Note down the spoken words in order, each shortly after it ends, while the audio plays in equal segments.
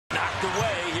knocked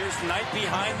away. Here's Knight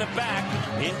behind the back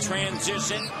in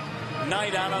transition.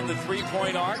 Knight out on the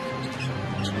three-point arc.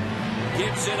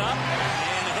 Gives it up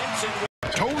and hits it.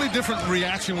 Totally different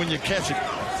reaction when you catch it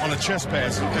on a chest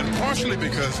pass, and partially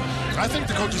because I think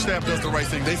the coaching staff does the right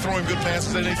thing. They throw him good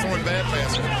passes and they throw him bad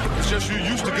passes. It's just you're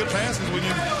used to good passes when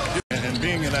you and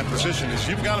being in that position is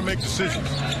you've got to make decisions,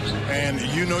 and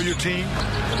you know your team,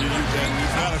 and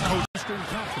you've got a coach.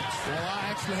 Well, I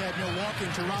actually had Milwaukee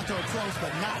and Toronto close,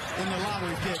 but not in the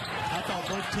lottery pick. I thought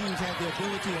both teams had the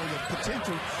ability or the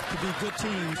potential to be good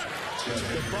teams.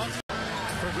 The Bucks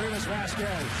for Grimas Vasquez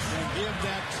and give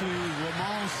that to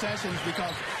Ramon Sessions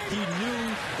because he knew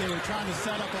they were trying to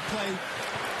set up a play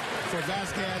for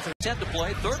Vasquez. 10 to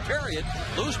play, third period,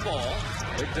 loose ball,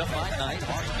 picked up by Knight.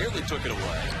 Hart nearly took it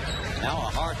away. Now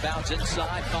a hard bounce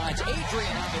inside, finds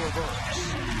Adrian on the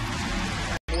reverse.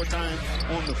 More time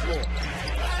on the floor.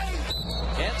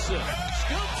 Henson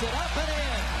scoops it up and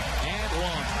in, and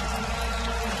one.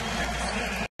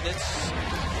 It's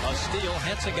a steal.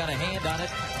 Henson got a hand on it.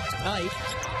 Knight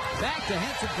back to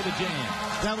Henson for the jam.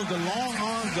 That was the long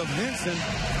arms of Henson.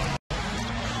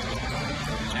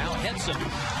 Now Henson.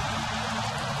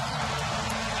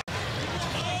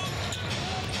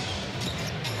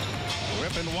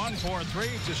 Whipping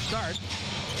 1-4-3 to start.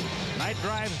 Knight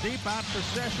drives deep out for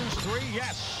Sessions. Three,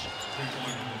 yes.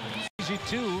 Easy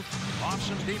two.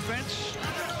 Awesome defense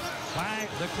by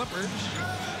the Clippers.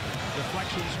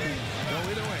 Deflections can go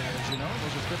either way, as you know.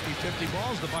 Those are 50-50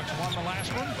 balls. The Bucks won the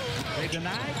last one. They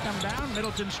deny, come down.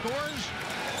 Middleton scores.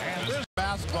 And this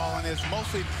Basketball, and it's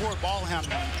mostly poor ball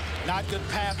handling. Not good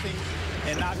passing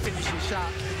and not finishing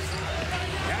shots.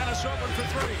 Giannis open for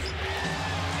three.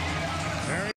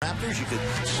 Raptors, you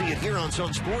could see it here on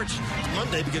Sun Sports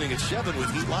Monday beginning at 7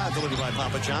 with Heat Live delivered by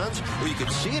Papa John's, or you can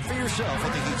see it for yourself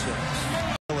at the Heat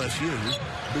Centers. LSU,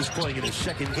 who's playing in his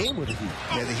second game with the Heat.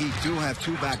 Yeah, the Heat do have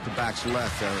two back-to-backs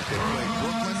left, Eric. They play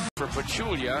Brooklyn. For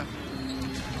Pachulia.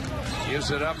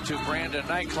 Gives it up to Brandon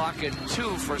Knight. Clock at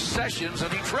 2 for Sessions,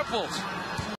 and he triples.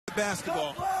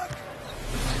 Basketball.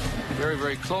 Very,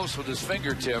 very close with his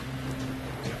fingertip.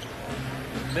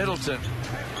 Middleton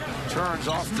turns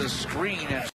off the screen.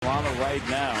 And on the right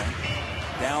now,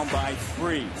 down by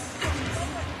 3.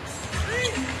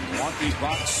 Milwaukee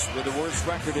Bucks with the worst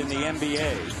record in the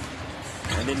NBA.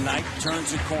 And then Knight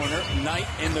turns the corner. Knight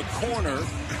in the corner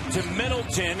to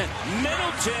Middleton.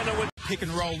 Middleton with Pick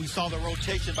and roll. We saw the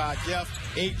rotation by Jeff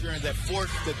Adrian that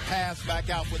forced the pass back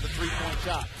out with a three-point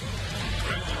shot.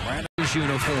 His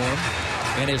uniform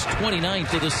and his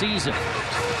 29th of the season.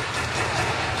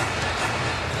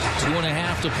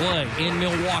 2.5 to play in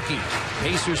Milwaukee.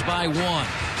 Pacers by 1.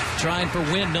 Trying for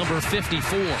win number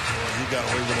 54. He got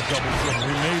away with a double flip.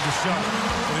 He made the shot.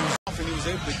 And he was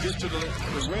able to get to the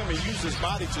rim and use his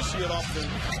body to shield off the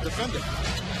defender.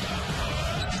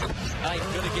 Knight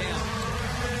good again.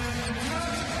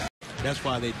 That's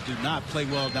why they do not play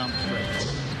well down the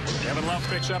stretch. Kevin Love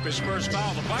picks up his first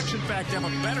foul. The Bucks, in fact, have a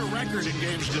better record in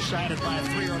games decided by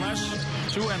 3 or less.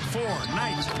 2 and 4.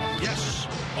 Knight, yes,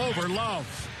 over Love.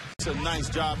 It's a nice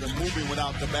job of moving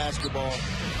without the basketball.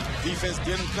 Defense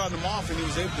didn't cut him off, and he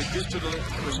was able to get to the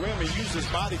rim and use his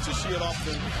body to shield off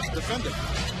the defender.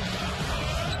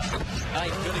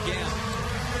 Knight good again.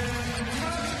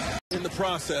 In the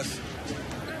process.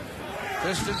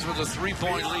 Pistons with a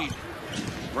 3-point lead.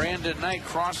 Brandon Knight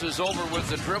crosses over with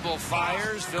the dribble,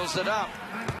 fires, fills it up.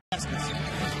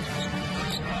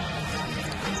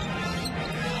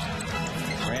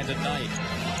 Brandon Knight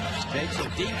takes a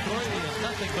deep three and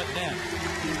nothing but net.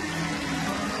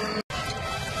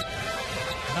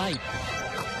 Knight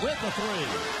with the three.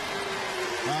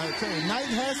 Knight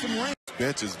has some range.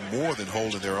 Bench is more than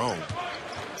holding their own.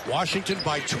 Washington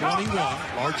by 21,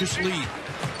 largest lead.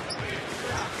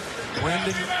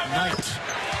 Brandon Knight.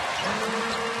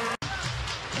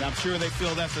 And I'm sure they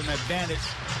feel that's an advantage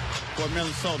for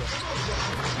Minnesota.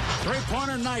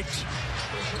 Three-pointer Knight.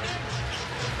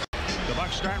 The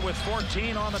Bucks start with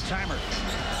 14 on the timer.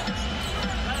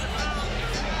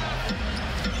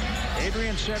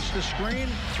 Adrian sets the screen.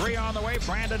 3 on the way.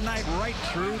 Brandon Knight right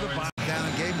through the bottom. Down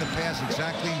and gave him the pass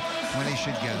exactly when he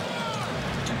should get it.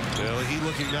 Well, he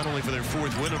looking not only for their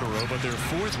 4th win in a row, but their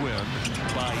 4th win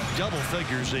by double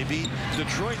figures. They beat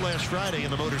Detroit last Friday in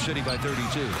the Motor City by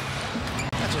 32.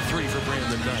 That's a 3 for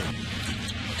Brandon Knight.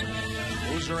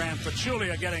 Boozer and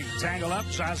Pachulia getting tangled up.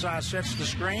 Zaza sets the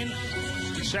screen.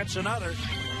 He sets another.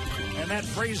 And that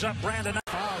frees up Brandon Knight.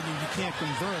 You can't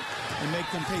convert and make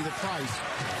them pay the price.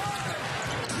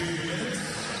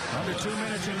 Under 2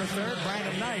 minutes in the third.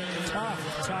 Brandon Knight,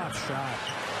 tough shot.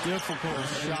 Difficult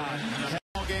shot.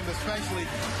 Game, especially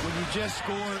when you just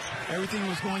scored, everything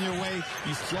was going your way.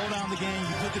 You slow down the game,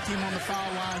 you put the team on the foul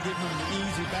line, give them an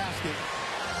easy basket.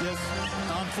 Just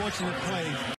unfortunate play.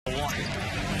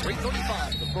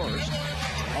 3:35 the first.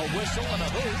 A whistle and a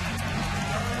hoop.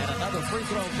 And another free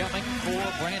throw coming for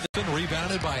Brandon.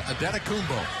 Rebounded by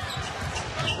Adetokounmpo.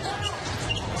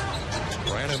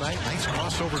 Brandon Knight, nice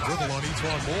crossover dribble on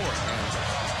Etwan Moore.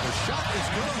 The shot is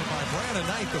good by Brandon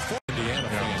Knight before Indiana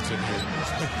fans in here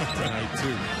tonight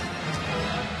too.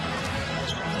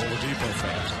 Oladipo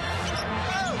fans.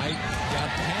 Knight got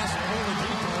past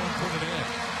Oladipo and put it in.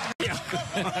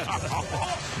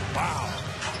 Wow.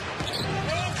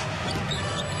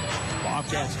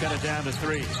 Bobcats cut it down to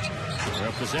 3. They're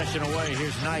a possession away.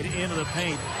 Here's Knight into the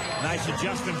paint. Nice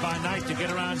adjustment by Knight to get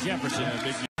around Jefferson.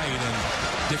 Big night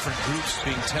and different groups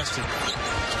being tested,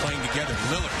 playing together.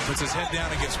 Lillard puts his head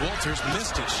down against Walters,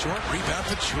 missed it. Short rebound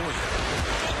for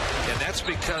Choya. And that's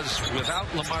because without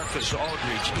LaMarcus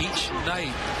Aldridge, each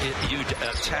night you'd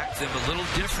attack them a little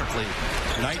differently.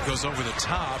 Knight goes over the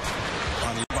top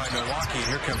by Milwaukee.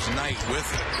 Here comes Knight with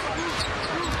it.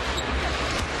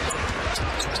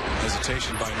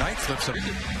 Hesitation by Knight, flips up.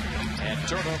 And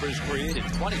turnovers created.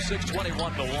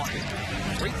 26-21 Milwaukee.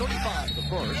 3:35 the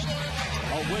first.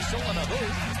 A whistle and a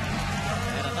hoop.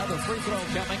 And another free throw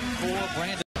coming for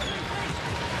Brandon.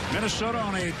 Minnesota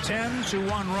on a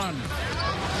 10-1 run.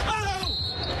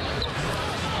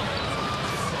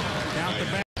 Count the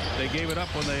back. They gave it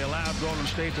up when they allowed Golden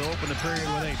State to open the period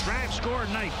with 8. Drive, score,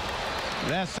 Knight.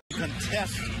 That's a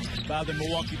contest by the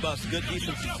Milwaukee Bucks. Good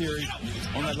defensive series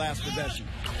on that last possession.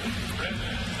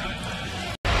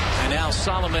 And now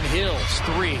Solomon Hill's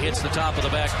 3 hits the top of the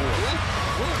backboard.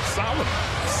 Solid.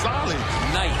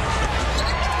 Knight.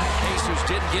 Pacers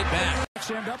didn't get back.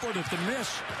 End up with it. The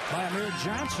miss by Amir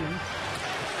Johnson.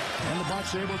 And the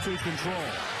Bucks able to control.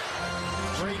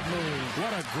 Great move.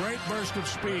 What a great burst of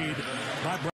speed by